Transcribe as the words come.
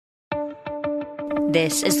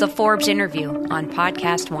This is the Forbes interview on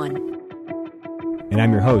Podcast One. And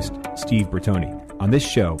I'm your host, Steve Bertoni. On this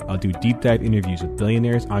show, I'll do deep dive interviews with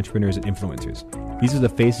billionaires, entrepreneurs, and influencers. These are the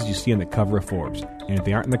faces you see on the cover of Forbes, and if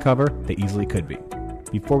they aren't on the cover, they easily could be.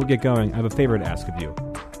 Before we get going, I have a favor to ask of you.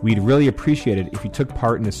 We'd really appreciate it if you took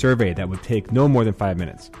part in a survey that would take no more than 5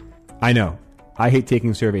 minutes. I know, I hate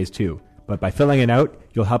taking surveys too, but by filling it out,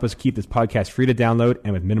 you'll help us keep this podcast free to download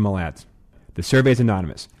and with minimal ads. The survey is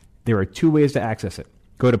anonymous. There are 2 ways to access it.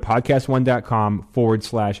 Go to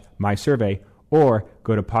podcastone.com/mysurvey or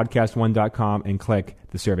go to podcastone.com and click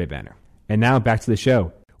the survey banner. And now back to the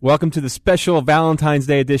show. Welcome to the special Valentine's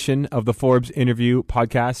Day edition of the Forbes Interview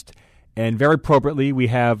podcast. And very appropriately, we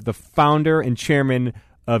have the founder and chairman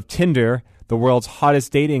of Tinder, the world's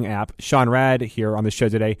hottest dating app, Sean Rad, here on the show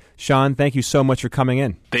today. Sean, thank you so much for coming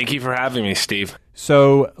in. Thank you for having me, Steve.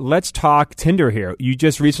 So let's talk Tinder here. You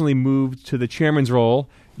just recently moved to the chairman's role.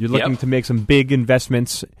 You're looking to make some big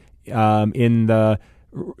investments in the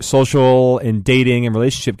social and dating and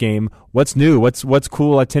relationship game. What's new? What's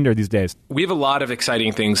cool at Tinder these days? We have a lot of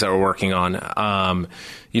exciting things that we're working on.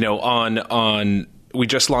 We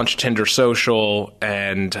just launched Tinder Social,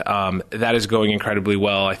 and that is going incredibly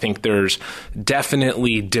well. I think there's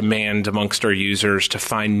definitely demand amongst our users to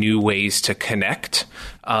find new ways to connect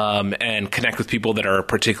and connect with people that are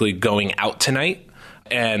particularly going out tonight.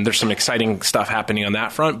 And there's some exciting stuff happening on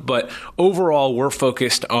that front. But overall, we're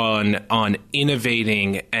focused on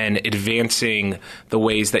innovating and advancing the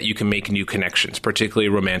ways that you can make new connections, particularly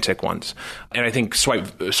romantic ones. And I think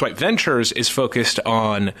Swipe Ventures is focused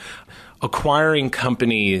on acquiring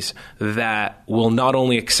companies that will not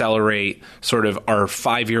only accelerate sort of our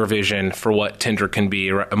 5-year vision for what Tinder can be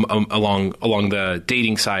along the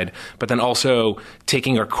dating side, but then also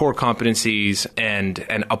taking our core competencies and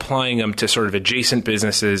applying them to sort of adjacent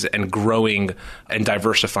businesses and growing and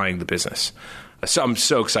diversifying the business. So I'm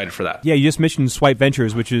so excited for that. Yeah, you just mentioned Swipe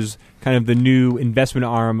Ventures, which is kind of the new investment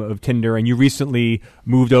arm of Tinder, and you recently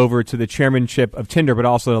moved over to the chairmanship of Tinder, but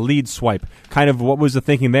also to lead Swipe. Kind of what was the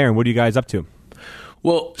thinking there, and what are you guys up to?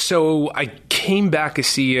 Well, so I came back as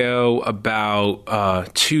CEO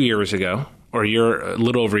about 2 years ago, or a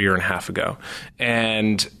little over a year and a half ago.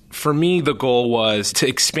 And for me, the goal was to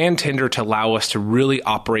expand Tinder to allow us to really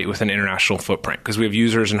operate with an international footprint, because we have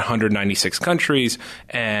users in 196 countries,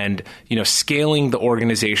 and scaling the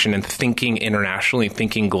organization and thinking internationally,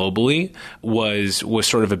 thinking globally was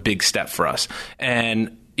sort of a big step for us.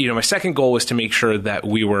 And my second goal was to make sure that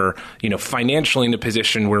we were, financially in a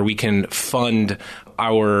position where we can fund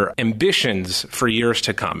our ambitions for years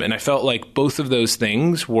to come. And I felt like both of those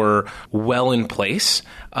things were well in place.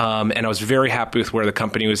 And I was very happy with where the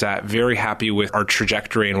company was at, very happy with our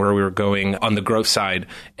trajectory and where we were going on the growth side.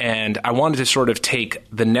 And I wanted to sort of take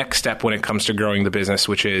the next step when it comes to growing the business,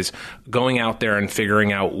 which is going out there and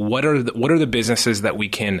figuring out what are the businesses that we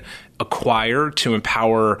can acquire to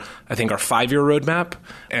empower, I think, our 5-year roadmap,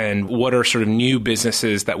 and what are sort of new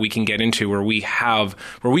businesses that we can get into where we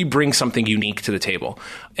bring something unique to the table.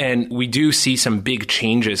 And we do see some big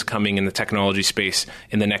changes coming in the technology space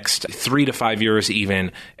in the next 3 to 5 years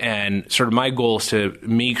even. And sort of my goal is to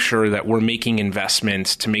make sure that we're making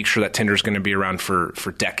investments to make sure that Tinder is going to be around for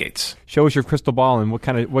decades. Show us your crystal ball and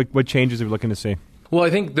what changes are we looking to see? Well, I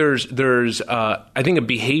think there's a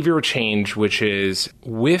behavior change, which is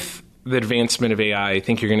with the advancement of AI, I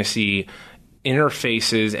think you're going to see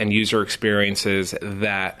interfaces and user experiences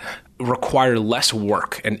that require less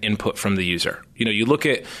work and input from the user. You look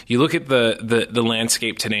at the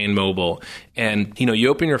landscape today in mobile, and you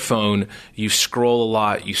open your phone, you scroll a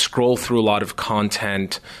lot, you scroll through a lot of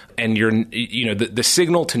content, and the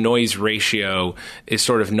signal to noise ratio is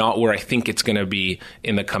sort of not where I think it's going to be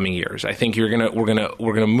in the coming years. I think we're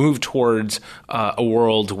gonna move towards a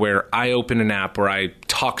world where I open an app, where I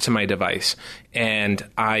talk to my device and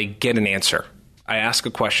I get an answer. I ask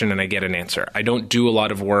a question and I get an answer. I don't do a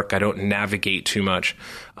lot of work. I don't navigate too much.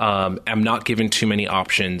 I'm not given too many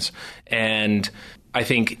options. And I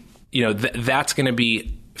think, that's going to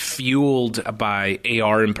be fueled by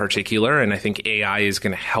AR in particular. And I think AI is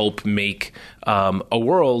going to help make a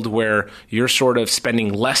world where you're sort of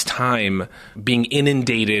spending less time being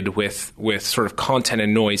inundated with sort of content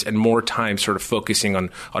and noise, and more time sort of focusing on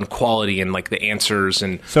quality and like the answers.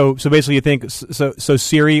 And so basically you think, so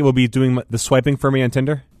Siri will be doing the swiping for me on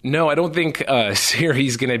Tinder? No, I don't think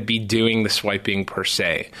Siri's going to be doing the swiping per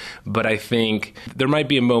se, but I think there might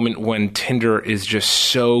be a moment when Tinder is just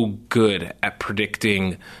so good at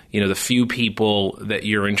predicting, the few people that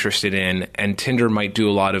you're interested in, and Tinder might do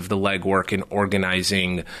a lot of the legwork in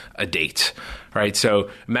organizing a date, right? So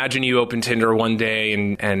imagine you open Tinder one day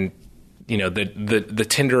and the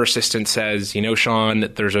Tinder assistant says, Sean,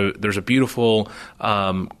 there's a beautiful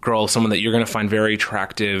girl, someone that you're going to find very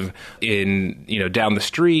attractive in, down the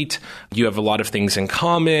street. You have a lot of things in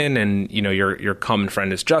common, and your common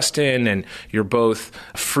friend is Justin, and you're both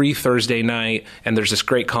free Thursday night, and there's this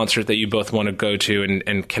great concert that you both want to go to,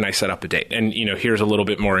 and can I set up a date? And here's a little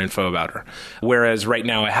bit more info about her. Whereas right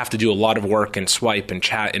now I have to do a lot of work and swipe and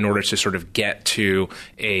chat in order to sort of get to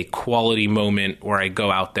a quality moment where I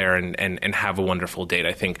go out there and have a wonderful date.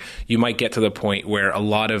 I think you might get to the point where a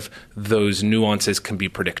lot of those nuances can be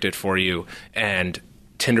predicted for you, and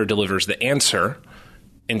Tinder delivers the answer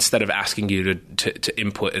instead of asking you to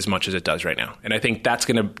input as much as it does right now. And I think that's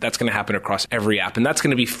gonna happen across every app, and that's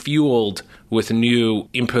going to be fueled with new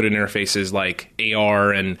input interfaces like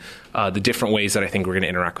AR and the different ways that I think we're going to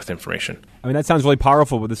interact with information. I mean, that sounds really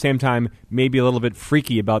powerful, but at the same time, maybe a little bit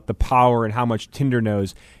freaky about the power and how much Tinder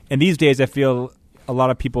knows. And these days, I feel a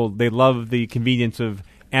lot of people, they love the convenience of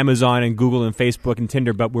Amazon and Google and Facebook and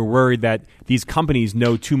Tinder, but we're worried that these companies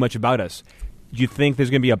know too much about us. Do you think there's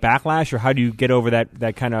going to be a backlash, or how do you get over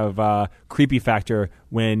that kind of creepy factor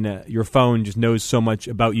when your phone just knows so much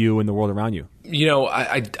about you and the world around you?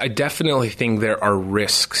 I definitely think there are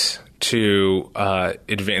risks to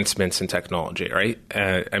advancements in technology, right?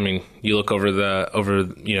 I mean, you look over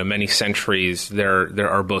many centuries, there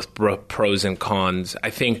are both pros and cons. I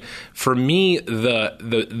think for me,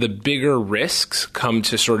 the bigger risks come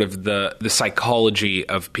to sort of the psychology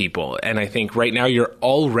of people. And I think right now you're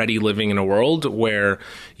already living in a world where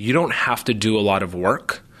you don't have to do a lot of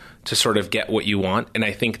work to sort of get what you want. And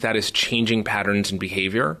I think that is changing patterns in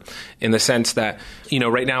behavior in the sense that,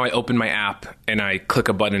 right now I open my app and I click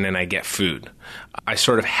a button and I get food. I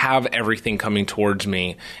sort of have everything coming towards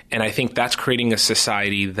me. And I think that's creating a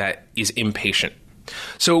society that is impatient.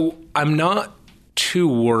 So I'm not too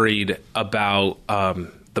worried about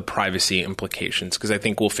the privacy implications, because I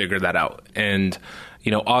think we'll figure that out. And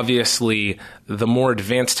obviously, the more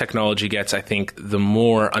advanced technology gets, I think the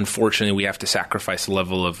more, unfortunately, we have to sacrifice the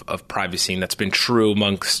level of privacy. And that's been true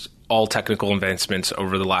amongst all technical advancements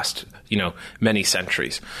over the last, many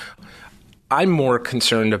centuries. I'm more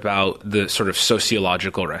concerned about the sort of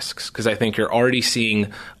sociological risks, because I think you're already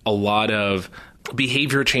seeing a lot of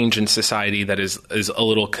behavior change in society that is a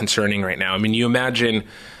little concerning right now. I mean, you imagine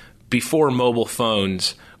before mobile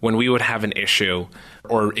phones, when we would have an issue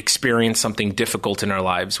or experience something difficult in our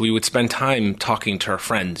lives, we would spend time talking to our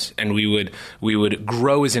friends, and we would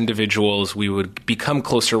grow as individuals. We would become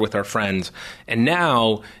closer with our friends. And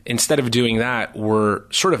now, instead of doing that, we're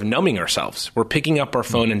sort of numbing ourselves. We're picking up our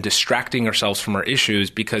phone and distracting ourselves from our issues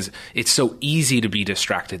because it's so easy to be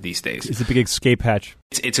distracted these days. It's a big escape hatch.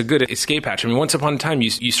 It's a good escape hatch. I mean, once upon a time,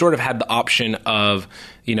 you sort of had the option of,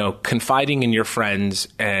 confiding in your friends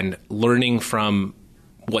and learning from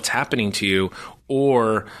what's happening to you,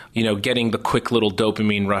 or, getting the quick little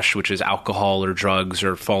dopamine rush, which is alcohol or drugs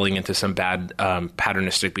or falling into some bad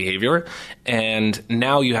patternistic behavior. And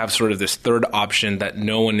now you have sort of this third option that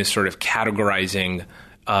no one is sort of categorizing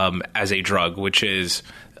as a drug, which is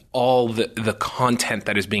all the content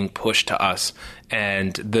that is being pushed to us,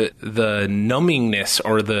 and the numbingness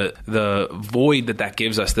or the void that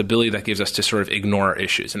gives us, the ability that gives us to sort of ignore our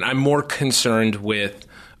issues. And I'm more concerned with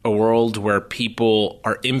a world where people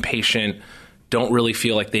are impatient, don't really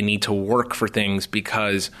feel like they need to work for things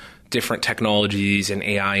because different technologies and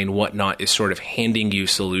AI and whatnot is sort of handing you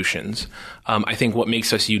solutions. I think what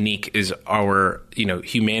makes us unique is our,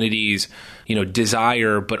 humanity's,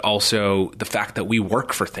 desire, but also the fact that we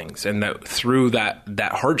work for things, and that through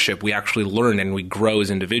that hardship, we actually learn and we grow as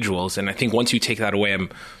individuals. And I think once you take that away, I'm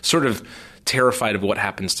sort of terrified of what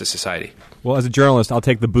happens to society. Well, as a journalist, I'll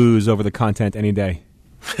take the booze over the content any day.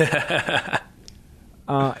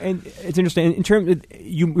 And it's interesting in terms of,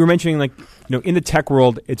 you were mentioning, in the tech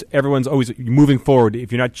world, it's everyone's always moving forward.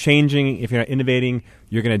 If you're not changing, if you're not innovating,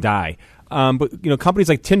 you're going to die. But companies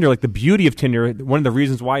like Tinder, the beauty of Tinder, one of the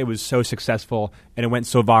reasons why it was so successful and it went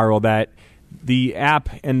so viral, that the app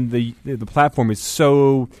and the platform is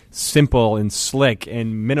so simple and slick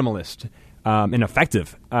and minimalist and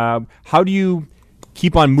effective. How do you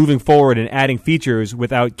keep on moving forward and adding features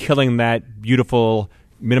without killing that beautiful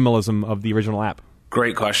minimalism of the original app?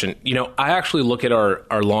 Great question. I actually look at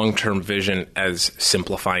our long-term vision as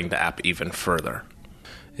simplifying the app even further.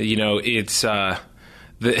 It's I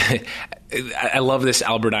love this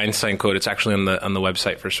Albert Einstein quote. It's actually on the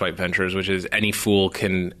website for Swipe Ventures, which is, any fool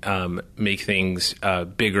can make things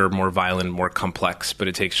bigger, more violent, more complex, but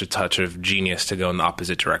it takes a touch of genius to go in the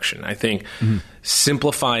opposite direction. I think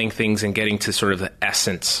simplifying things and getting to sort of the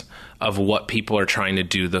essence of what people are trying to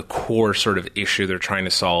do, the core sort of issue they're trying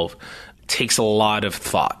to solve, takes a lot of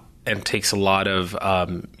thought. and takes a lot of,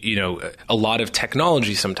 a lot of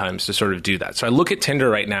technology sometimes to sort of do that. So I look at Tinder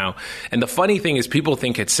right now, and the funny thing is people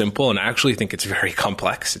think it's simple, and I actually think it's very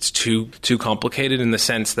complex. It's too complicated in the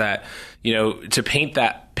sense that, to paint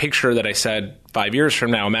that picture that I said 5 years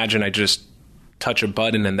from now, imagine I just touch a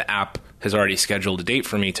button and the app has already scheduled a date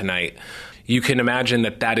for me tonight. You can imagine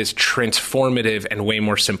that is transformative and way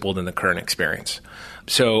more simple than the current experience.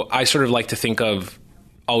 So I sort of like to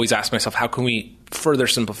always ask myself, how can we further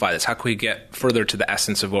simplify this? How can we get further to the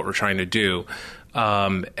essence of what we're trying to do?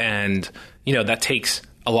 That takes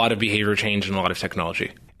a lot of behavior change and a lot of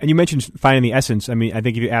technology. And you mentioned finding the essence. I mean, I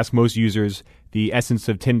think if you ask most users the essence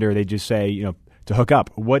of Tinder, they just say, to hook up.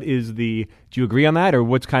 Do you agree on that? Or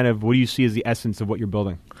what do you see as the essence of what you're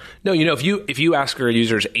building? No, if you ask our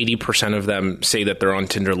users, 80% of them say that they're on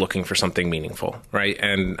Tinder looking for something meaningful, right?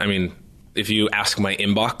 And I mean, if you ask my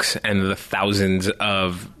inbox and the thousands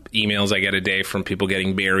of emails I get a day from people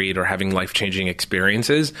getting married or having life-changing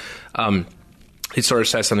experiences, it sort of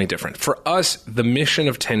says something different. For us, the mission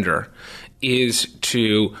of Tinder is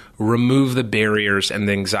to remove the barriers and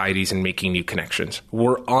the anxieties in making new connections.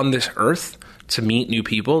 We're on this earth to meet new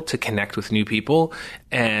people, to connect with new people,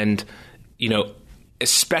 and,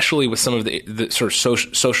 especially with some of the sort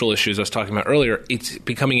of social issues I was talking about earlier, it's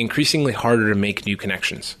becoming increasingly harder to make new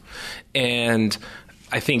connections. And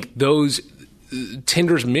I think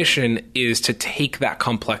Tinder's mission is to take that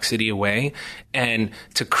complexity away and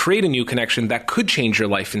to create a new connection that could change your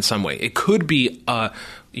life in some way. It could be a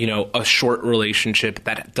short relationship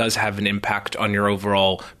that does have an impact on your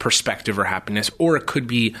overall perspective or happiness, or it could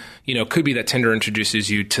be that Tinder introduces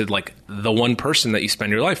you to like the one person that you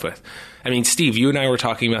spend your life with. I mean, Steve, you and I were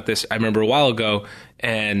talking about this, I remember a while ago,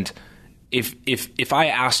 and if I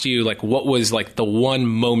asked you like what was like the one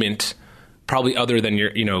moment, probably other than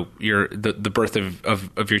the birth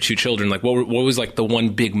of your two children, like what was like the one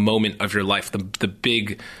big moment of your life, the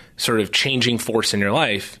big sort of changing force in your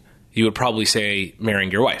life, you would probably say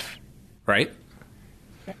marrying your wife, right?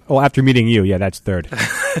 Well, after meeting you, yeah, that's third.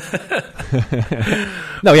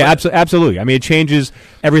 No, yeah, absolutely. I mean, it changes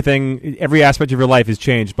everything. Every aspect of your life is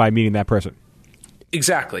changed by meeting that person.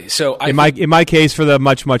 Exactly. So in my case, for the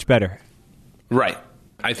much, much better. Right.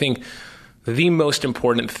 I think the most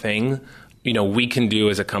important thing we can do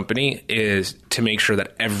as a company is to make sure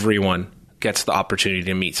that everyone gets the opportunity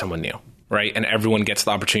to meet someone new, right? And everyone gets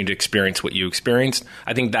the opportunity to experience what you experienced.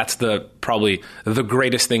 I think that's probably the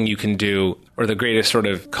greatest thing you can do, or the greatest sort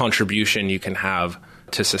of contribution you can have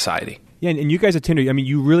to society. Yeah, and you guys at Tinder, I mean,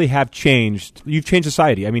 you really have changed. You've changed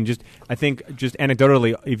society. I mean, I think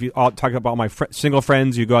anecdotally, if you all talk about my single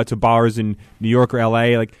friends, you go out to bars in New York or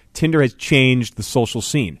LA, like Tinder has changed the social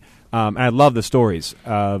scene. And I love the stories.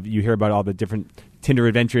 You hear about all the different Tinder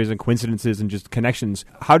adventures and coincidences and just connections.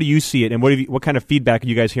 How do you see it, and what kind of feedback are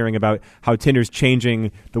you guys hearing about how Tinder's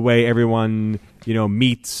changing the way everyone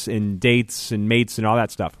meets and dates and mates and all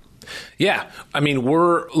that stuff? Yeah. I mean,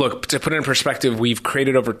 to put it in perspective, we've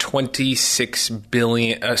created over 20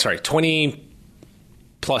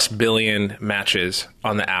 plus billion matches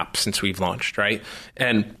on the app since we've launched, right?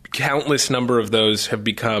 And countless number of those have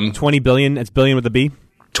become 20 billion. It's billion with a B.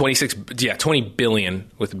 20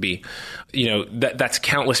 billion with a B. That's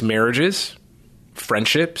countless marriages,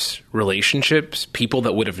 friendships, relationships, people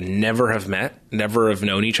that would have never have met, never have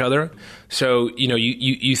known each other. So,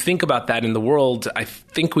 you think about that in the world, I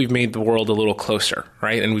think we've made the world a little closer,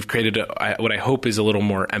 right? And we've created what I hope is a little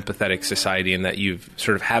more empathetic society, in that you've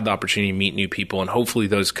sort of had the opportunity to meet new people, and hopefully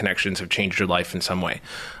those connections have changed your life in some way.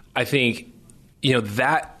 I think,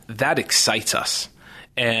 that excites us.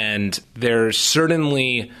 And there's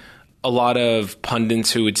certainly a lot of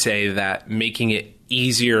pundits who would say that making it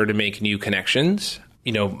easier to make new connections,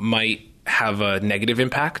 might have a negative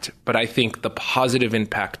impact. But I think the positive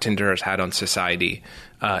impact Tinder has had on society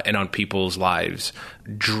and on people's lives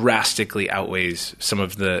drastically outweighs some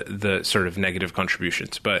of the sort of negative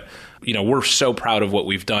contributions. But, we're so proud of what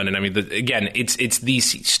we've done. And I mean, again, it's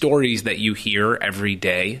these stories that you hear every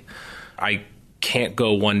day. I can't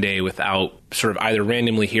go one day without sort of either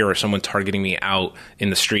randomly hear or someone targeting me out in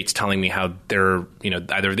the streets telling me how they're,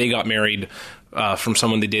 either they got married from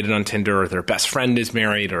someone they dated on Tinder, or their best friend is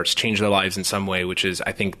married, or it's changed their lives in some way, which is,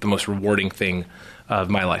 I think, the most rewarding thing of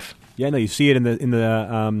my life. Yeah, no, you see it in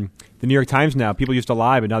the New York Times now. People used to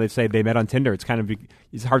lie, but now they say they met on Tinder. It's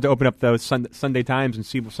hard to open up those Sunday Times and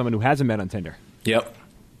see someone who hasn't met on Tinder. Yep.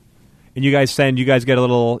 And you guys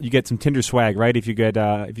get some Tinder swag, right? If you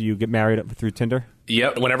get married through Tinder?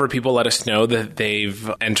 Yep. Whenever people let us know that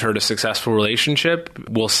they've entered a successful relationship,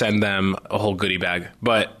 we'll send them a whole goodie bag.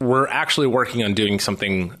 But we're actually working on doing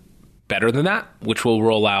something better than that, which we'll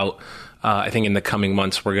roll out I think in the coming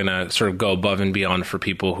months, we're going to sort of go above and beyond for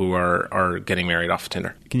people who are getting married off of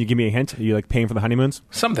Tinder. Can you give me a hint? Are you like paying for the honeymoons?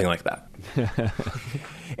 Something like that.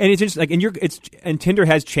 And it's just like, and Tinder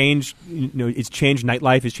has changed. It's changed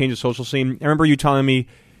nightlife. It's changed the social scene. I remember you telling me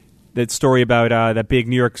that story about that big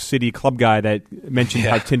New York City club guy that mentioned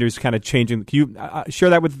how Tinder's kind of changing. Can you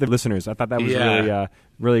share that with the listeners? I thought that was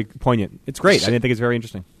really poignant. It's great. I think it's very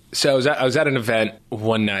interesting. So I was at an event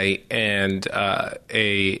one night, and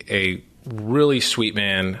a really sweet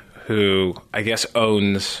man who I guess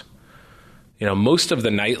owns most of the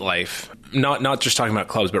nightlife. Not just talking about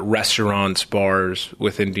clubs, but restaurants, bars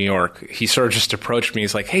within New York. He sort of just approached me.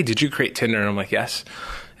 He's like, "Hey, did you create Tinder?" And I'm like, "Yes."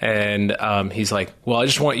 And he's like, "Well, I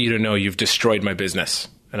just want you to know you've destroyed my business."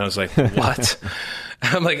 And I was like, "What?"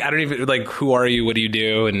 I'm like, "I don't even, who are you? What do you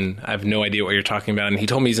do?" And I have no idea what you're talking about. And he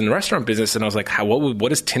told me he's in the restaurant business. And I was like, what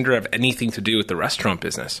does Tinder have anything to do with the restaurant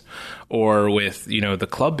business or with, the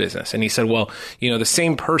club business? And he said, well, the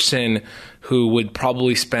same person who would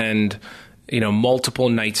probably spend multiple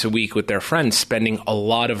nights a week with their friends, spending a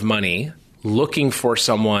lot of money looking for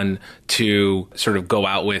someone to sort of go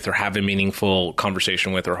out with or have a meaningful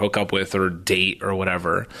conversation with or hook up with or date or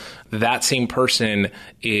whatever. That same person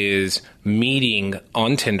is meeting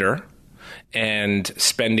on Tinder and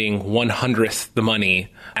spending 1/100th the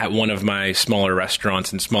money at one of my smaller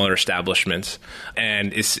restaurants and smaller establishments,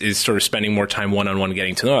 and is sort of spending more time one-on-one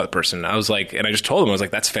getting to know that person. I was like, and I just told him, I was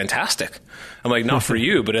like, that's fantastic. I'm like, not for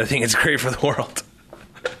you, but I think it's great for the world.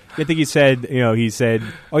 I think he said, oh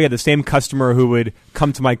yeah, the same customer who would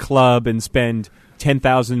come to my club and spend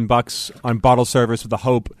 $10,000 on bottle service with the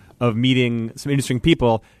hope of meeting some interesting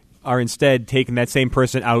people are instead taking that same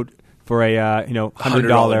person out for a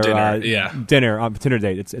 $100 dinner on a Tinder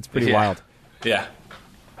date. It's pretty wild. Yeah.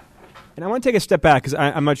 And I want to take a step back because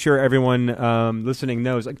I'm not sure everyone listening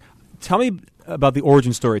knows. Like, tell me about the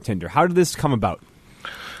origin story of Tinder. How did this come about?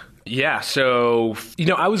 Yeah, so,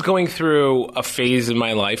 I was going through a phase in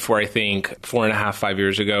my life where I think 4.5, 5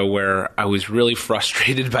 years ago where I was really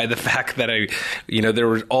frustrated by the fact that there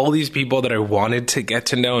were all these people that I wanted to get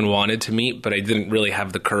to know and wanted to meet, but I didn't really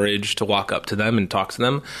have the courage to walk up to them and talk to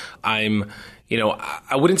them. I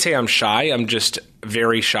wouldn't say I'm shy. I'm just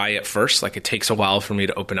very shy at first. Like, it takes a while for me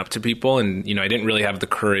to open up to people. And, I didn't really have the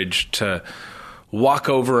courage to walk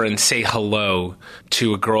over and say hello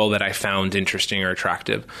to a girl that I found interesting or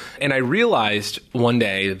attractive. And I realized one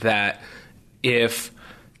day that if,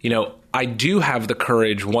 I do have the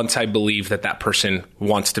courage once I believe that person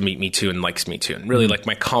wants to meet me too and likes me too. And really, like,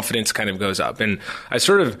 my confidence kind of goes up. And I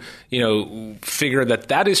sort of, figure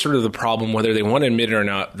that is sort of the problem, whether they want to admit it or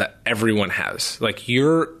not, that everyone has. Like,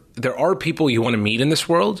 there are people you want to meet in this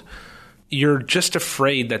world. You're just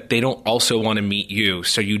afraid that they don't also want to meet you,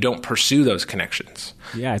 so you don't pursue those connections.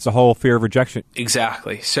 Yeah, it's a whole fear of rejection.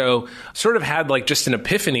 Exactly. So sort of had like just an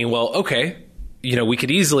epiphany. Well, okay, we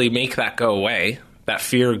could easily make that go away, that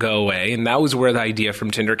fear go away. And that was where the idea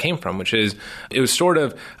from Tinder came from, which is it was sort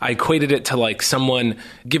of, I equated it to like someone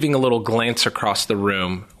giving a little glance across the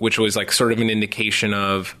room, which was like sort of an indication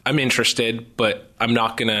of I'm interested, but I'm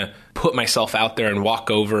not going to put myself out there and walk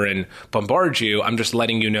over and bombard you. I'm just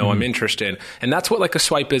letting you know I'm interested. And that's what like a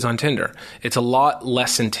swipe is on Tinder. It's a lot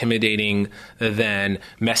less intimidating than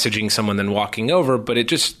messaging someone than walking over, but it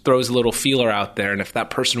just throws a little feeler out there. And if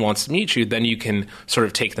that person wants to meet you, then you can sort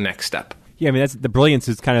of take the next step. Yeah, I mean, that's the brilliance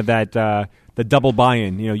is kind of that the double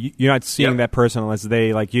buy-in. You're not seeing that person unless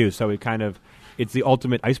they like you. So it's the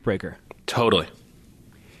ultimate icebreaker. Totally.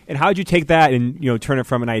 And how did you take that and turn it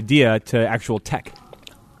from an idea to actual tech?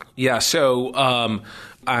 Yeah, so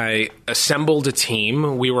I assembled a team.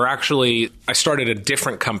 I started a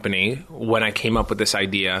different company when I came up with this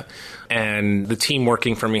idea, and the team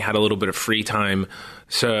working for me had a little bit of free time.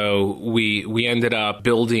 So we ended up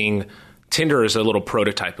building Tinder as a little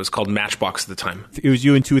prototype. It was called Matchbox at the time. It was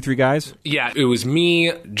you and 2 or 3 guys? Yeah, it was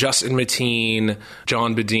me, Justin Mateen,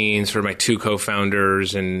 John Badeen, sort of my 2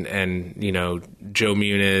 co-founders, and Joe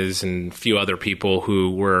Muniz and a few other people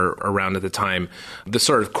who were around at the time. The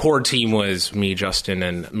sort of core team was me, Justin,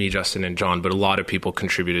 and John, but a lot of people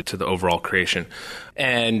contributed to the overall creation.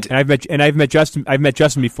 And I've met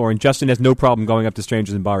Justin before, and Justin has no problem going up to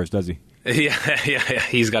strangers in bars, does he? Yeah.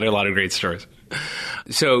 He's got a lot of great stories.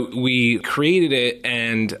 So we created it,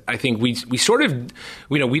 and I think we sort of,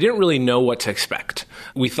 we didn't really know what to expect.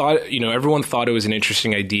 We thought, everyone thought it was an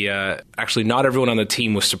interesting idea. Actually, not everyone on the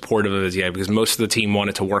team was supportive of the idea because most of the team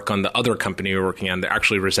wanted to work on the other company we were working on. They're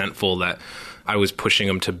actually resentful that I was pushing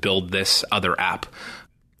them to build this other app.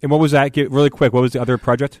 And what was that? Really quick, what was the other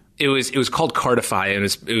project? It was called Cardify, and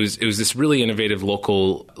it was this really innovative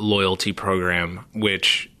local loyalty program,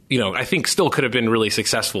 which I think still could have been really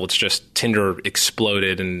successful. It's just Tinder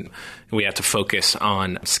exploded and we had to focus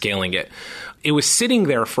on scaling it. It was sitting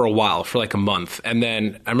there for a while, for like a month. And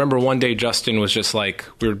then I remember one day Justin was just like,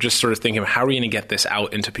 we were just sort of thinking, how are we going to get this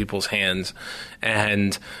out into people's hands?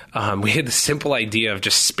 And we had the simple idea of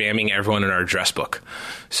just spamming everyone in our address book.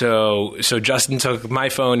 So Justin took my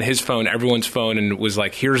phone, his phone, everyone's phone, and was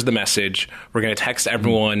like, here's the message. We're going to text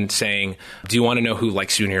everyone saying, do you want to know who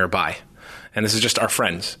likes you nearby? And this is just our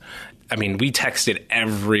friends. I mean, we texted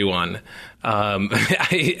everyone.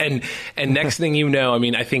 And next thing you know, I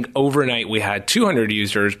mean, I think overnight we had 200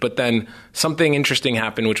 users, but then something interesting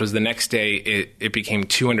happened, which was the next day it became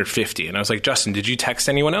 250. And I was like, Justin, did you text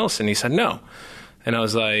anyone else? And he said, no. And I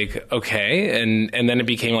was like, okay. And then it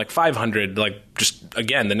became like 500, like just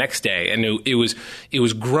again, the next day. And it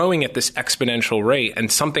was growing at this exponential rate.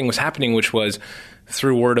 And something was happening, which was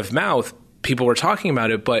through word of mouth, people were talking about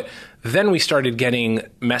it, but then we started getting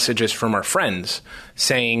messages from our friends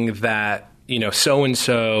saying that,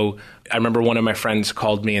 so-and-so, I remember one of my friends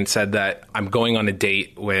called me and said that I'm going on a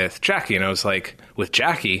date with Jackie. And I was like, with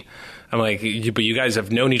Jackie? I'm like, but you guys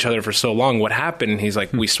have known each other for so long. What happened? And he's like,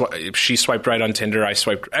 she swiped right on Tinder. I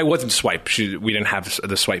wasn't swipe. We didn't have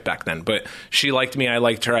the swipe back then, but she liked me. I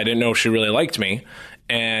liked her. I didn't know if she really liked me.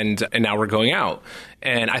 And now we're going out.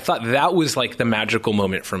 And I thought that was like the magical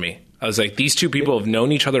moment for me. I was like, these two people have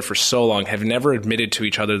known each other for so long, have never admitted to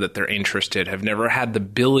each other that they're interested, have never had the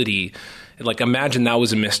ability. Like, imagine that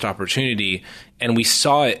was a missed opportunity. And we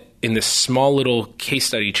saw it in this small little case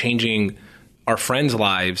study changing our friends'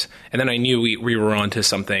 lives. And then I knew we were onto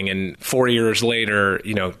something. And 4 years later,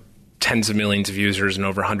 tens of millions of users in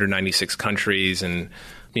over 196 countries. And,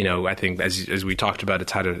 I think as we talked about,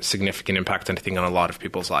 it's had a significant impact, I think, on a lot of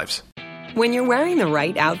people's lives. When you're wearing the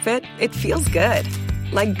right outfit, it feels good.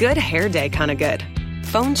 Like good hair day kind of good.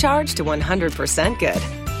 Phone charge to 100% good.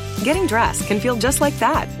 Getting dressed can feel just like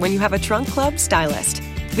that when you have a Trunk Club stylist.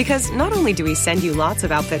 Because not only do we send you lots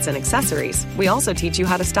of outfits and accessories, we also teach you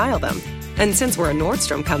how to style them. And since we're a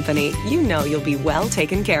Nordstrom company, you'll be well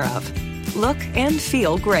taken care of. Look and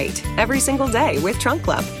feel great every single day with Trunk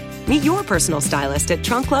Club. Meet your personal stylist at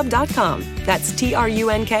trunkclub.com. That's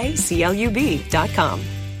TRUNKCLUB.com.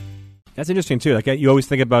 That's interesting, too. Like, you always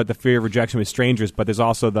think about the fear of rejection with strangers, but there's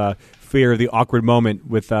also the fear of the awkward moment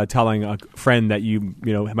with telling a friend that you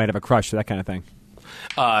might have a crush, that kind of thing.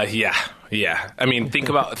 Yeah. I mean, think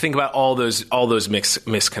about all those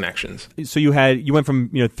misconnections. So you went from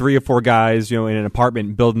 3 or 4 guys in an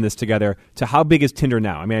apartment building this together to how big is Tinder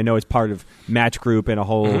now? I mean, I know it's part of Match Group and a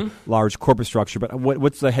whole large corporate structure, but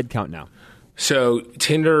what's the head count now? So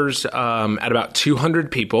Tinder's at about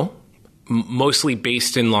 200 people. Mostly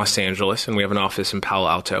based in Los Angeles, and we have an office in Palo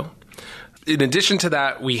Alto. In addition to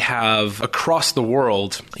that, we have across the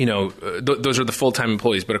world, those are the full-time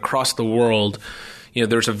employees, but across the world,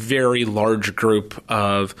 there's a very large group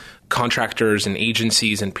of contractors and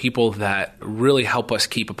agencies and people that really help us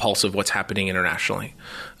keep a pulse of what's happening internationally.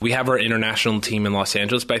 We have our international team in Los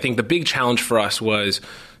Angeles, but I think the big challenge for us was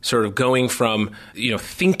sort of going from,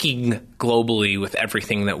 thinking globally with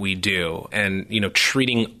everything that we do and,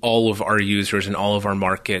 treating all of our users and all of our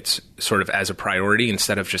markets sort of as a priority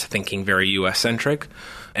instead of just thinking very US-centric.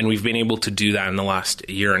 And we've been able to do that in the last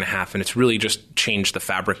year and a half, and it's really just changed the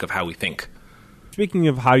fabric of how we think. Speaking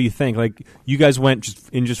of how you think, like you guys went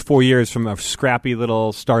in just 4 years from a scrappy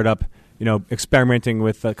little startup, experimenting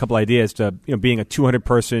with a couple ideas to being a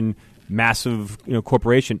 200-person massive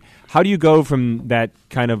corporation. How do you go from that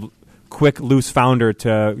kind of quick, loose founder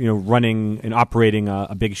to running and operating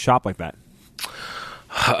a big shop like that?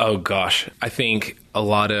 Oh gosh, I think a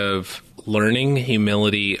lot of learning,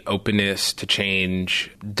 humility, openness to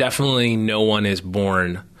change. Definitely, no one is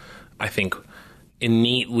born, I think,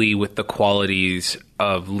 innately with the qualities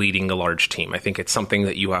of leading a large team. I think it's something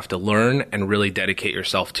that you have to learn and really dedicate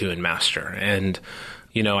yourself to and master. And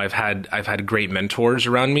I've had great mentors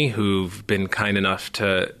around me who've been kind enough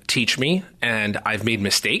to teach me, and I've made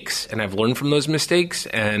mistakes and I've learned from those mistakes.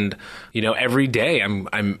 And every day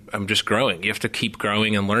I'm just growing. You have to keep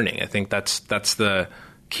growing and learning. I think that's the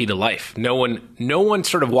key to life. No one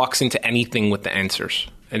sort of walks into anything with the answers.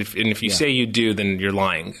 And if you say you do, then you're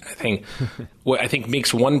lying. I think what I think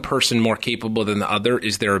makes one person more capable than the other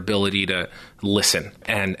is their ability to listen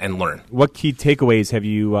and learn. What key takeaways have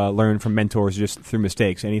you learned from mentors just through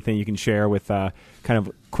mistakes? Anything you can share with kind of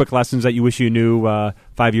quick lessons that you wish you knew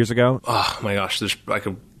 5 years ago? Oh my gosh, I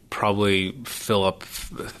could probably fill up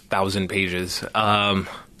 1,000 pages. I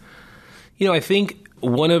think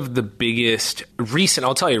one of the biggest recent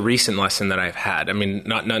lesson that I've had, I mean,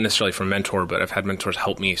 not necessarily from mentor, but I've had mentors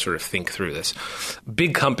help me sort of think through this.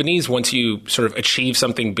 Big companies, once you sort of achieve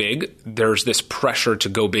something big, there's this pressure to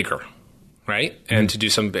go bigger, right? And to do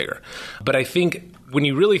something bigger. But I think when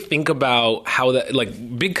you really think about how that,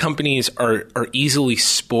 like, big companies are easily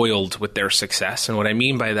spoiled with their success. And what I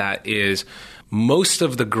mean by that is most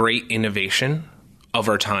of the great innovation of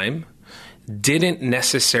our time didn't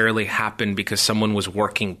necessarily happen because someone was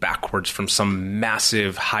working backwards from some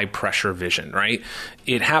massive high pressure vision, right?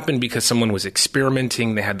 It happened because someone was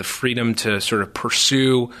experimenting. They had the freedom to sort of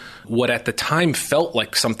pursue what at the time felt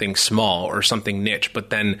like something small or something niche, but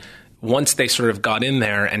then once they sort of got in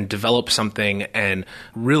there and developed something and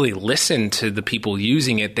really listened to the people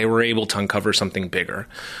using it, they were able to uncover something bigger.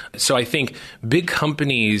 So I think big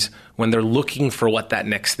companies, when they're looking for what that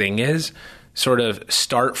next thing is, sort of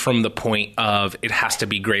start from the point of it has to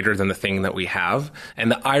be greater than the thing that we have.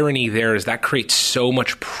 And the irony there is that creates so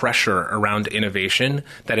much pressure around innovation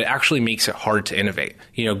that it actually makes it hard to innovate.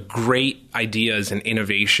 You know, great ideas and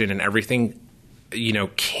innovation and everything, you know,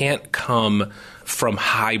 can't come from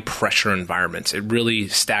high pressure environments. It really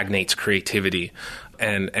stagnates creativity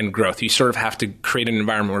and growth. You sort of have to create an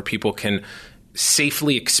environment where people can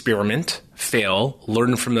safely experiment, fail,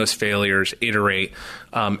 learn from those failures, iterate,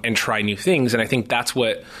 and try new things. And I think that's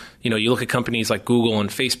what, you know, you look at companies like Google and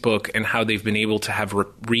Facebook and how they've been able to have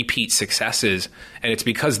repeat successes, and it's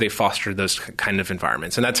because they fostered those kind of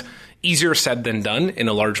environments. And that's easier said than done in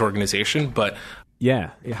a large organization, but yeah.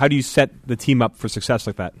 How do you set the team up for success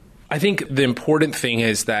like that? I think the important thing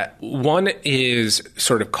is that one is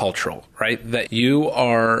sort of cultural, right? That you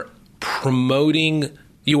are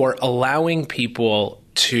allowing people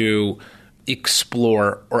to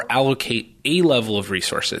explore or allocate a level of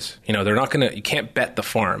resources. You know, you can't bet the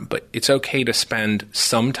farm, but it's okay to spend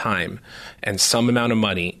some time and some amount of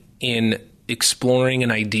money in exploring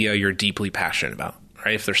an idea you're deeply passionate about.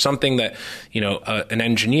 Right? If there's something that, you know, an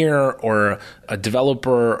engineer or a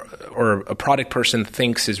developer or a product person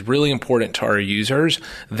thinks is really important to our users,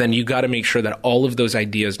 then you got to make sure that all of those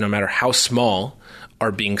ideas, no matter how small,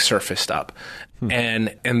 are being surfaced up.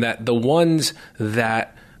 And that the ones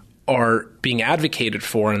that are being advocated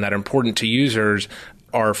for and that are important to users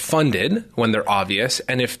are funded when they're obvious.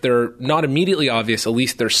 And if they're not immediately obvious, at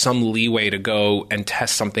least there's some leeway to go and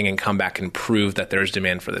test something and come back and prove that there's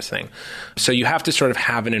demand for this thing. So you have to sort of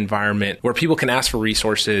have an environment where people can ask for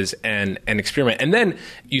resources and experiment. And then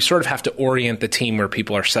you sort of have to orient the team where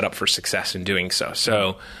people are set up for success in doing so.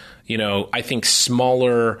 So, you know, I think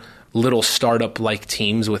smaller little startup-like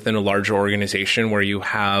teams within a larger organization where you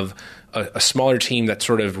have a smaller team that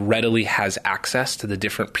sort of readily has access to the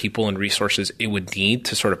different people and resources it would need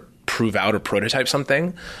to sort of prove out or prototype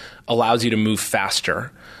something allows you to move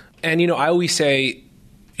faster. And, you know, I always say,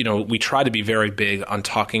 you know, we try to be very big on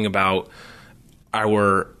talking about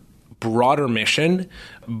our broader mission,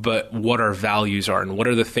 but what our values are and what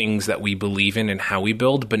are the things that we believe in and how we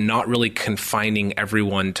build, but not really confining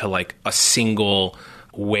everyone to like a single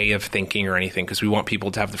way of thinking or anything, because we want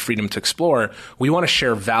people to have the freedom to explore. We want to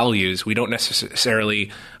share values. We don't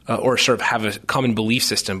necessarily, or sort of have a common belief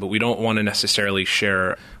system, but we don't want to necessarily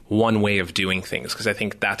share one way of doing things, because I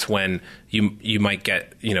think that's when you might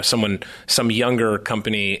get, you know, some younger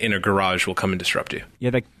company in a garage will come and disrupt you.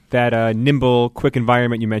 Yeah, that nimble, quick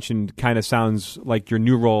environment you mentioned kind of sounds like your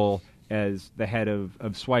new role as the head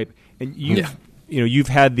of Swipe. And you've been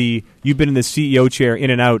in the CEO chair in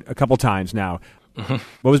and out a couple times now. Mm-hmm.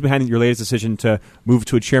 What was behind your latest decision to move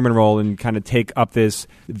to a chairman role and kind of take up this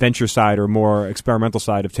venture side or more experimental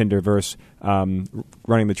side of Tinder versus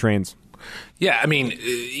running the trains? Yeah, I mean,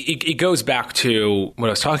 it goes back to what I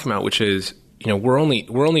was talking about, which is, you know, we're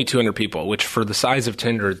only 200 people, which for the size of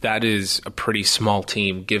Tinder, that is a pretty small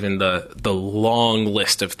team given the long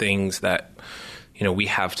list of things that, you know, we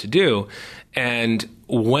have to do. And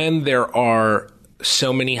when there are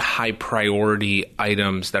so many high priority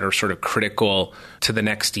items that are sort of critical to the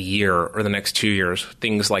next year or the next 2 years,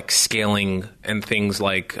 things like scaling and things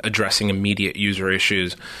like addressing immediate user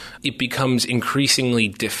issues, it becomes increasingly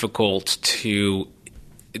difficult to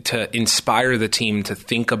inspire the team to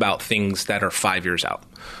think about things that are 5 years out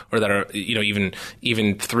or that are, you know,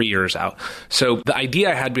 even 3 years out. So the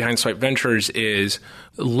idea I had behind Swipe Ventures is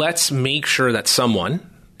let's make sure that someone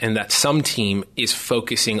and that some team is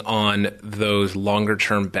focusing on those longer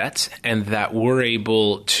term bets and that we're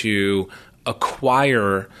able to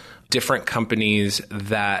acquire different companies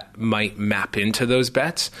that might map into those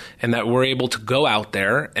bets, and that we're able to go out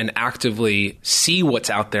there and actively see what's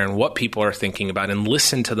out there and what people are thinking about and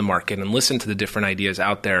listen to the market and listen to the different ideas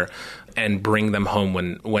out there and bring them home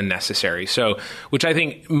when necessary. So, which I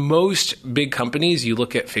think most big companies, you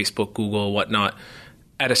look at Facebook, Google, whatnot,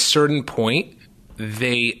 at a certain point,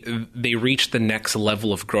 they reach the next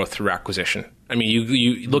level of growth through acquisition. I mean,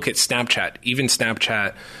 you look at Snapchat, even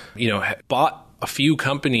Snapchat, bought a few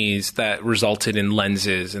companies that resulted in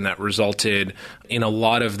lenses and that resulted in a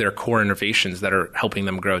lot of their core innovations that are helping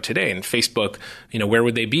them grow today. And Facebook, where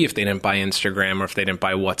would they be if they didn't buy Instagram or if they didn't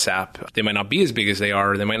buy WhatsApp? They might not be as big as they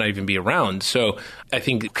are, or they might not even be around. So I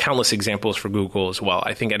think countless examples for Google as well.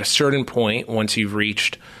 I think at a certain point, once you've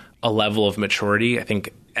reached a level of maturity, I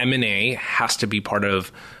think M&A has to be part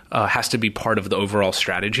of the overall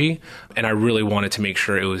strategy. And I really wanted to make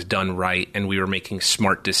sure it was done right and we were making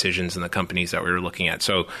smart decisions in the companies that we were looking at.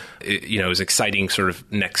 So it was an exciting sort of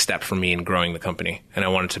next step for me in growing the company. And I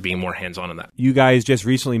wanted to be more hands-on in that. You guys just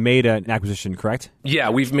recently made an acquisition, correct? Yeah,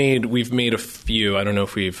 we've made a few. I don't know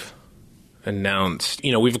if we've announced.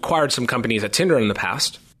 We've acquired some companies at Tinder in the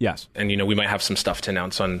past. Yes. And, we might have some stuff to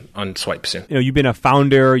announce on Swipe soon. You've been a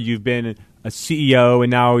founder, you've been a CEO, and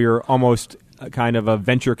now you're almost kind of a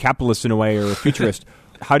venture capitalist in a way, or a futurist.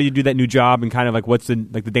 How do you do that new job, and kind of like what's the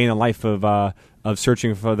day in the life of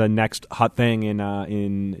searching for the next hot thing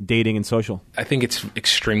in dating and social? I think it's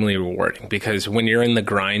extremely rewarding, because when you're in the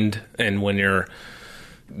grind and when you're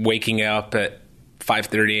waking up at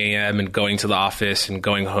 5:30 a.m. and going to the office and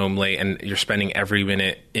going home late, and you're spending every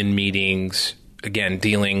minute in meetings, again,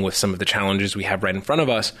 dealing with some of the challenges we have right in front of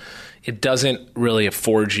us, it doesn't really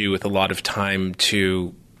afford you with a lot of time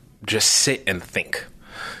to just sit and think.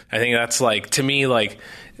 I think that's to me,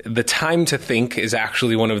 the time to think is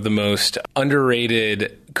actually one of the most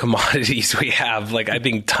underrated commodities we have. I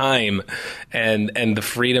think time and the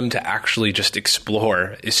freedom to actually just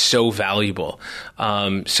explore is so valuable.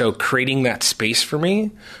 So creating that space for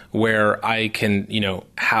me where I can,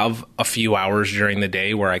 have a few hours during the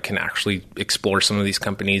day where I can actually explore some of these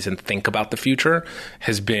companies and think about the future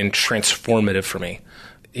has been transformative for me.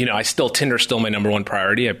 Tinder's still my number one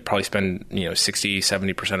priority. I probably spend, 60,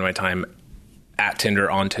 70% of my time at Tinder,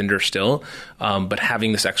 on Tinder still. But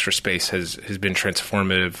having this extra space has been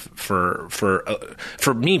transformative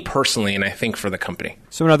for me personally, and I think for the company.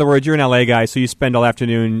 So in other words, you're an LA guy, so you spend all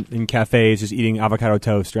afternoon in cafes just eating avocado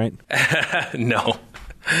toast, right? No.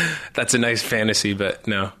 That's a nice fantasy, but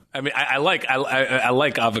no. I mean, I like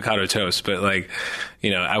avocado toast, but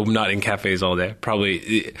I'm not in cafes all day.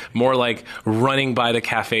 Probably more like running by the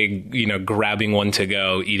cafe, grabbing one to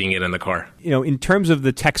go, eating it in the car. In terms of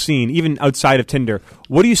the tech scene, even outside of Tinder,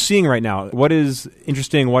 what are you seeing right now? What is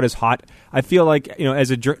interesting? What is hot? I feel like,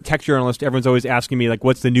 as a tech journalist, everyone's always asking me,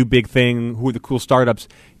 what's the new big thing? Who are the cool startups?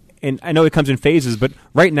 And I know it comes in phases, but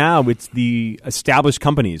right now it's the established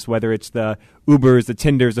companies, whether it's the Ubers, the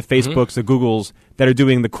Tinders, the Facebooks, the Googles, that are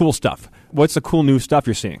doing the cool stuff. What's the cool new stuff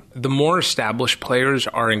you're seeing? The more established players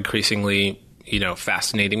are increasingly,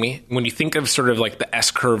 fascinating me. When you think of sort of the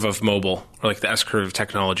S-curve of mobile, or the S-curve of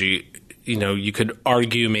technology, you could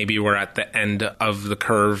argue maybe we're at the end of the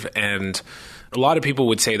curve, and a lot of people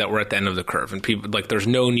would say that we're at the end of the curve, and people there's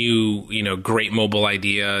no new, great mobile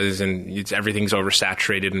ideas, and everything's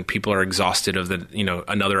oversaturated, and people are exhausted of the,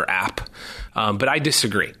 another app. But I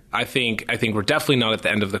disagree. I think we're definitely not at the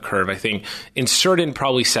end of the curve. I think in certain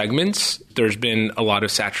probably segments, there's been a lot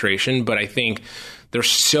of saturation, but I think there's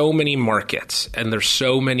so many markets and there's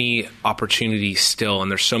so many opportunities still, and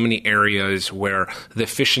there's so many areas where the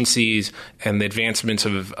efficiencies and the advancements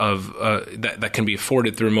of that can be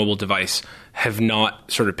afforded through a mobile device have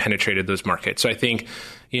not sort of penetrated those markets. So I think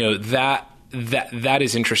that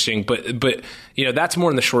is interesting, but that's more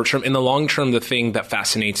in the short term. In the long term, the thing that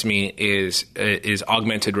fascinates me is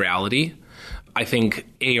augmented reality. I think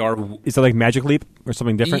AR... Is it like Magic Leap or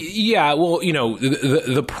something different? Yeah, well,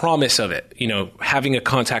 the promise of it, having a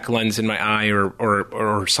contact lens in my eye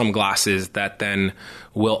or some glasses that then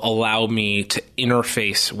will allow me to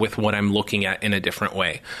interface with what I'm looking at in a different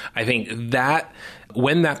way. I think that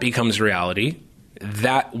when that becomes reality,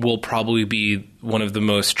 that will probably be one of the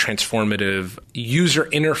most transformative user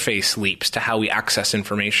interface leaps to how we access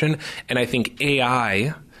information. And I think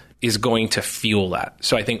AI is going to fuel that.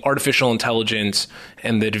 So I think artificial intelligence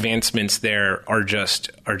and the advancements there are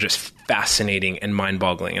just fascinating and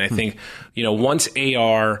mind-boggling. And I think, once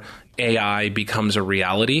AI becomes a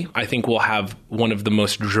reality, I think we'll have one of the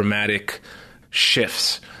most dramatic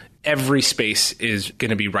shifts. Every space is going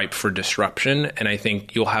to be ripe for disruption, and I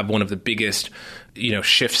think you'll have one of the biggest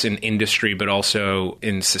shifts in industry, but also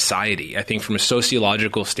in society. I think from a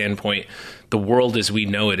sociological standpoint, the world as we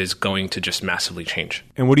know it is going to just massively change.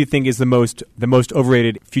 And what do you think is the most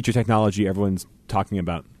overrated future technology everyone's talking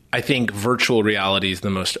about? I think virtual reality is the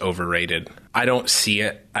most overrated. I don't see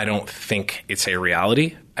it. I don't think it's a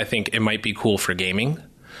reality. I think it might be cool for gaming,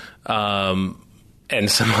 and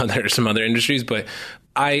some other industries, but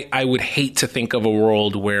I would hate to think of a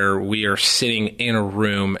world where we are sitting in a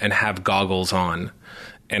room and have goggles on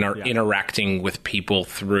and are interacting with people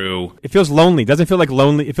through... It feels lonely. Doesn't it feel like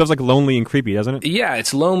lonely? It feels like lonely and creepy, doesn't it? Yeah,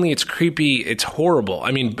 it's lonely, it's creepy, it's horrible.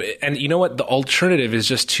 I mean, and you know what? The alternative is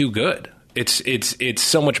just too good. It's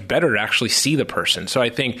so much better to actually see the person. So I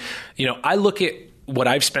think, I look at what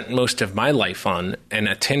I've spent most of my life on and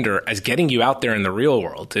at Tinder as getting you out there in the real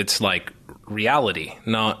world. It's like reality,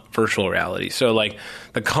 not virtual reality. So like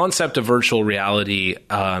the concept of virtual reality,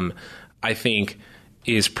 I think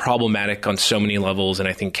is problematic on so many levels, and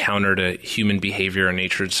I think counter to human behavior and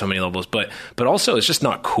nature at so many levels. But also it's just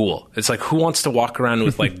not cool. It's like, who wants to walk around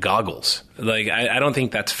with like goggles? Like I don't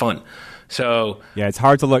think that's fun. So yeah, it's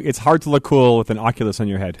hard to look cool with an Oculus on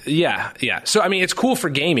your head. Yeah. So I mean, it's cool for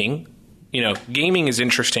gaming. Gaming is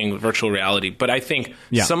interesting with virtual reality, but I think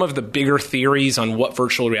some of the bigger theories on what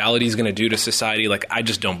virtual reality is going to do to society, like I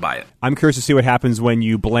just don't buy it. I'm curious to see what happens when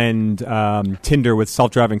you blend Tinder with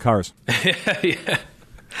self-driving cars. Yeah.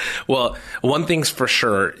 Well, one thing's for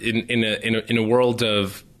sure in a world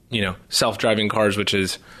of self-driving cars, which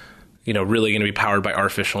is really going to be powered by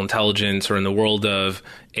artificial intelligence, or in the world of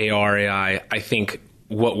AR, AI, I think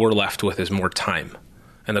what we're left with is more time.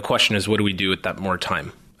 And the question is, what do we do with that more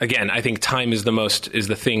time? Again, I think time is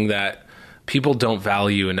the thing that people don't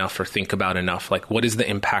value enough or think about enough. Like, what is the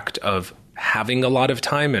impact of having a lot of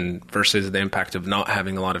time and versus the impact of not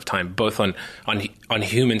having a lot of time, both on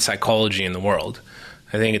human psychology in the world?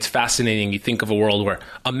 I think it's fascinating. You think of a world where,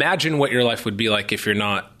 imagine what your life would be like if you're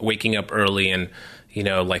not waking up early and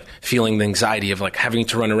like feeling the anxiety of like having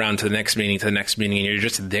to run around to the next meeting, and you're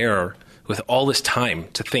just there with all this time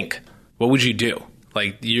to think. What would you do?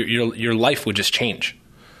 Like your life would just change.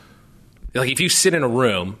 Like if you sit in a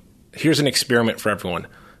room, here's an experiment for everyone.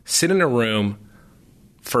 Sit in a room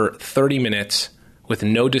for 30 minutes with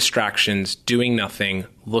no distractions, doing nothing,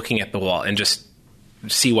 looking at the wall, and just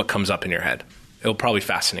see what comes up in your head. It'll probably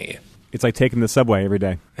fascinate you. It's like taking the subway every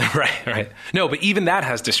day. Right. No, but even that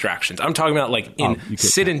has distractions. I'm talking about like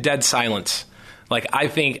sit in dead silence. Like I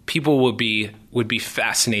think people would be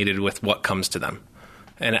fascinated with what comes to them.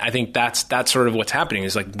 And I think that's sort of what's happening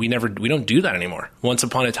is like we don't do that anymore. Once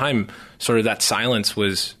upon a time, sort of that silence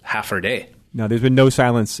was half our day. No, there's been no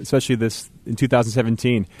silence, especially this in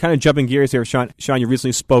 2017. Kind of jumping gears here, Sean, you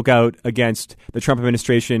recently spoke out against the Trump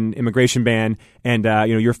administration immigration ban, and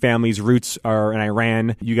your family's roots are in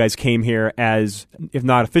Iran. You guys came here as, if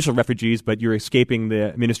not official refugees, but you're escaping the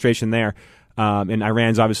administration there. And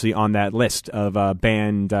Iran's obviously on that list of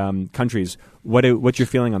banned countries. What's your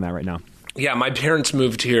feeling on that right now? Yeah, my parents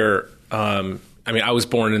moved here. I was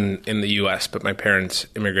born in the U.S., but my parents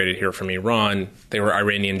immigrated here from Iran. They were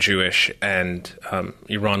Iranian Jewish, and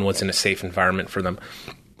Iran wasn't a safe environment for them.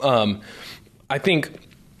 I think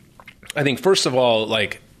first of all,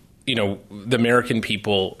 the American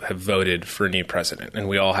people have voted for a new president, and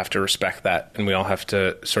we all have to respect that, and we all have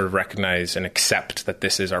to sort of recognize and accept that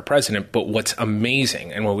this is our president. But what's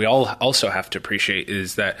amazing, and what we all also have to appreciate,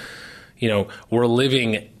 is that we're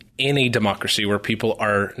living in a democracy where people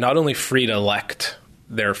are not only free to elect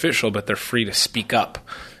their official, but they're free to speak up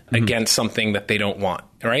against something that they don't want,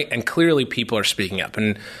 right? And clearly people are speaking up.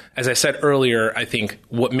 And as I said earlier, I think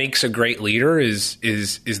what makes a great leader is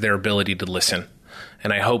their ability to listen.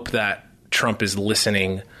 And I hope that Trump is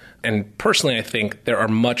listening. And personally, I think there are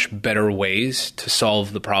much better ways to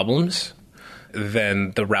solve the problems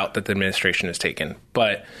than the route that the administration has taken.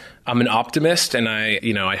 But I'm an optimist, and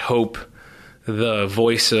I hope the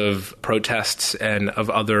voice of protests and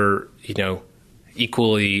of other,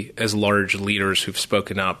 equally as large leaders who've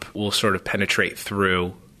spoken up will sort of penetrate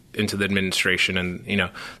through into the administration. And,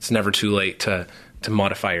 it's never too late to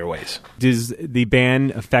modify your ways. Does the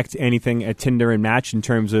ban affect anything at Tinder and Match in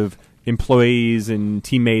terms of employees and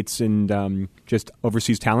teammates and just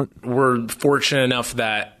overseas talent? We're fortunate enough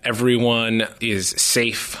that everyone is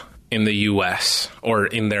safe in the U.S. or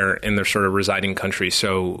in their sort of residing country.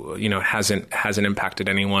 So, it hasn't impacted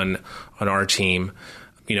anyone on our team.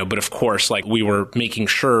 But of course, we were making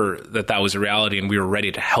sure that was a reality, and we were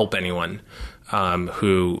ready to help anyone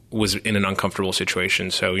who was in an uncomfortable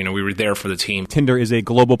situation. So, we were there for the team. Tinder is a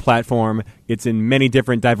global platform. It's in many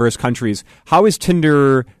different diverse countries. How is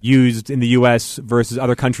Tinder used in the U.S. versus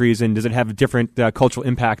other countries, and does it have a different cultural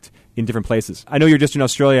impact in different places? I know you're just in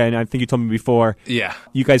Australia, and I think you told me before. Yeah.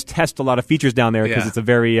 You guys test a lot of features down there because Yeah. it's a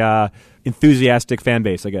very enthusiastic fan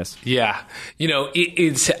base, I guess. Yeah.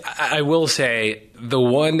 I will say the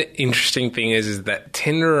one interesting thing is that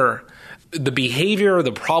Tinder, the behavior,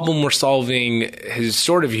 the problem we're solving is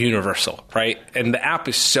sort of universal, right? And the app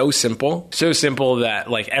is so simple that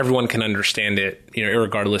like everyone can understand it,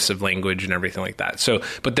 regardless of language and everything like that. So,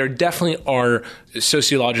 but there definitely are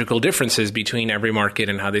sociological differences between every market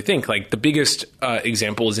and how they think. Like the biggest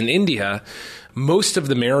example is in India. Most of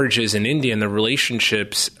the marriages in India and the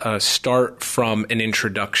relationships start from an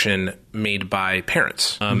introduction made by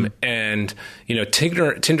parents. And,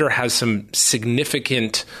 Tinder has some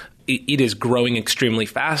significant. It is growing extremely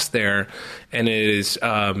fast there, and it is,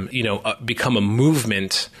 become a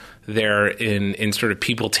movement there in sort of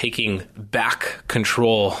people taking back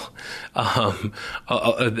control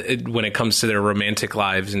when it comes to their romantic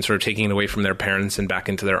lives and sort of taking it away from their parents and back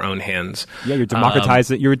into their own hands. Yeah, you're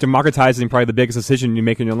democratizing probably the biggest decision you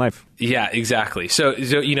make in your life. Yeah, exactly. So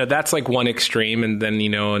that's like one extreme, and then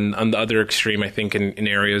on the other extreme, I think in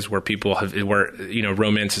areas where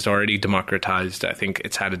romance is already democratized, I think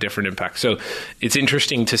it's had a different impact. So it's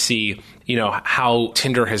interesting to see how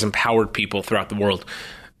Tinder has empowered people throughout the world.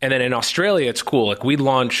 And then in Australia, it's cool. Like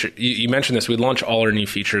you mentioned this, we'd launch all our new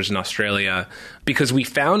features in Australia because we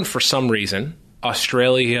found for some reason,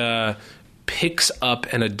 Australia picks up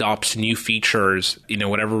and adopts new features,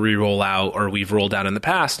 whatever we roll out or we've rolled out in the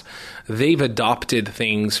past, they've adopted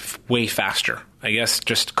things way faster. I guess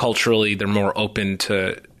just culturally, they're more open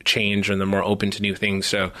to change and they're more open to new things.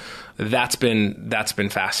 So that's been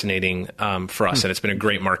fascinating for us, and it's been a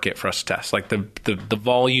great market for us to test. Like the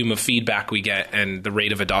volume of feedback we get and the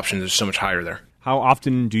rate of adoption is so much higher there. How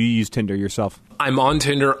often do you use Tinder yourself? I'm on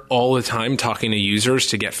Tinder all the time talking to users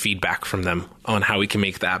to get feedback from them on how we can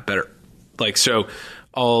make the app better. Like, so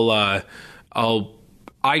I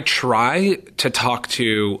try to talk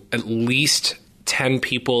to at least 10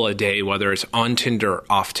 people a day, whether it's on Tinder or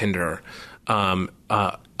off Tinder,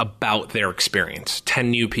 about their experience. 10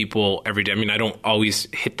 new people every day. I mean, I don't always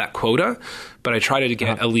hit that quota, but I try to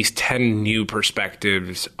get at least 10 new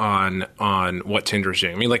perspectives on what Tinder's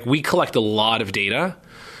doing. I mean, like, we collect a lot of data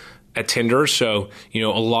at Tinder, so, a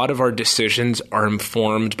lot of our decisions are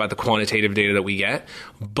informed by the quantitative data that we get.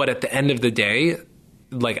 But at the end of the day,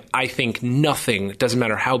 like, I think nothing, doesn't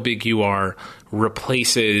matter how big you are,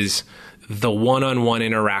 replaces the one-on-one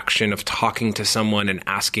interaction of talking to someone and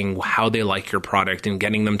asking how they like your product and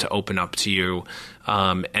getting them to open up to you,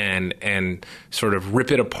 and sort of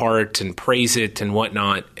rip it apart and praise it and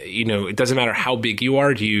whatnot. It doesn't matter how big you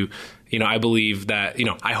are. I believe that,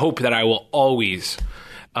 I hope that I will always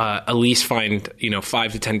at least find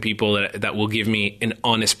 5 to 10 people that will give me an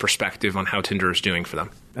honest perspective on how Tinder is doing for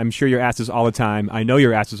them. I'm sure you're asked this all the time. I know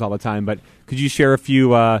you're asked this all the time, but could you share a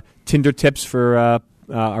few Tinder tips for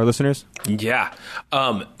our listeners? Yeah.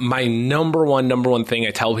 My number one thing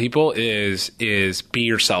I tell people is be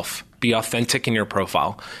yourself, be authentic in your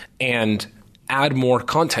profile, and add more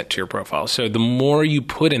content to your profile. So the more you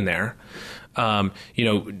put in there,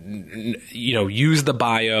 use the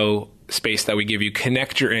bio space that we give you,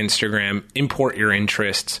 connect your Instagram, import your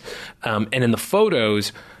interests, and in the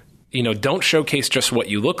photos, don't showcase just what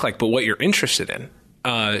you look like, but what you're interested in.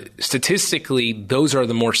 Statistically, those are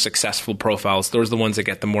the more successful profiles. Those are the ones that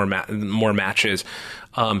get the more matches.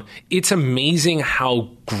 It's amazing how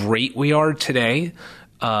great we are today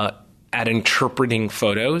at interpreting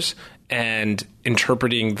photos and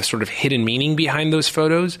interpreting the sort of hidden meaning behind those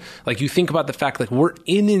photos. Like, you think about the fact that we're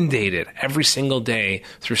inundated every single day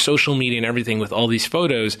through social media and everything with all these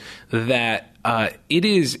photos, that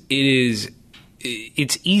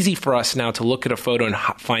it's easy for us now to look at a photo and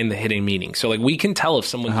find the hidden meaning. So, like, we can tell if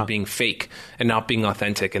someone's being fake and not being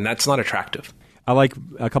authentic, and that's not attractive. I like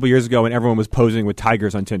a couple years ago when everyone was posing with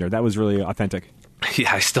tigers on Tinder. That was really authentic.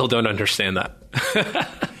 Yeah, I still don't understand that.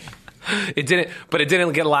 It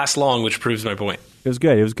didn't get last long, which proves my point. It was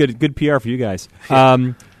good. It was good PR for you guys.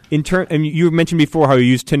 And you mentioned before how you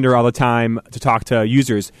use Tinder all the time to talk to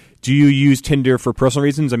users. Do you use Tinder for personal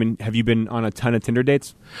reasons? I mean, have you been on a ton of Tinder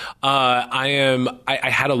dates? I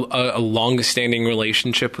had a longest-standing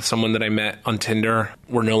relationship with someone that I met on Tinder.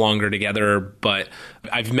 We're no longer together, but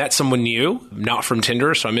I've met someone new, not from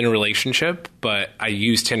Tinder, so I'm in a relationship. But I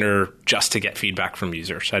use Tinder just to get feedback from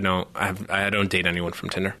users. I don't date anyone from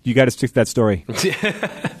Tinder. You got to stick to that story.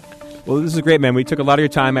 Well, this is great, man. We took a lot of your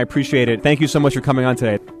time. I appreciate it. Thank you so much for coming on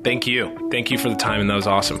today. Thank you. Thank you for the time, and that was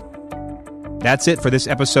awesome. That's it for this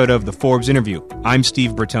episode of The Forbes Interview. I'm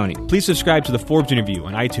Steve Bertoni. Please subscribe to The Forbes Interview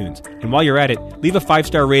on iTunes. And while you're at it, leave a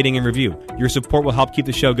 5-star rating and review. Your support will help keep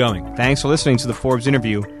the show going. Thanks for listening to The Forbes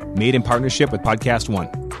Interview, made in partnership with Podcast One.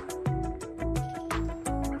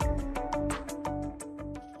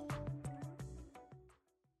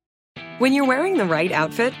 When you're wearing the right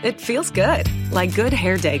outfit, it feels good. Like good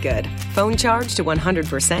hair day good. Phone charge to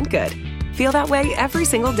 100% good. Feel that way every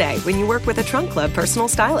single day when you work with a Trunk Club personal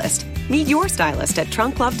stylist. Meet your stylist at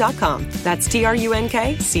trunkclub.com. That's TRUNKCLUB.com.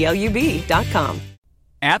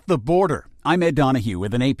 At the border. I'm Ed Donahue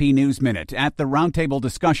with an AP News Minute. At the roundtable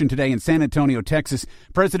discussion today in San Antonio, Texas,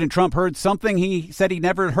 President Trump heard something he said he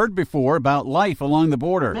never heard before about life along the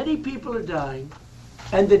border. Many people are dying,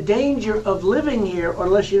 and the danger of living here,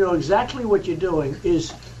 unless you know exactly what you're doing,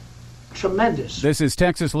 is tremendous. This is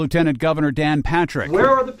Texas Lieutenant Governor Dan Patrick. Where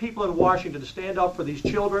are the people in Washington to stand up for these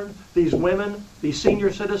children, these women, these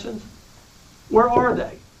senior citizens? Where are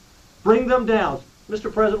they? Bring them down.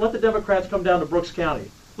 Mr. President, let the Democrats come down to Brooks County.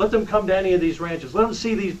 Let them come to any of these ranches. Let them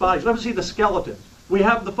see these bodies. Let them see the skeletons. We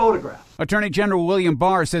have the photographs. Attorney General William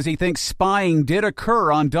Barr says he thinks spying did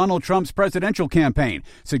occur on Donald Trump's presidential campaign,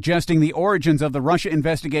 suggesting the origins of the Russia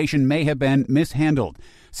investigation may have been mishandled.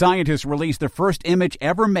 Scientists released the first image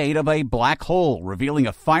ever made of a black hole, revealing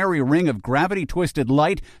a fiery ring of gravity-twisted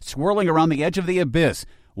light swirling around the edge of the abyss.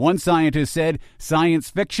 One scientist said, "Science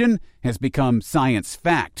fiction has become science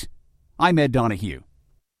fact." I'm Ed Donahue.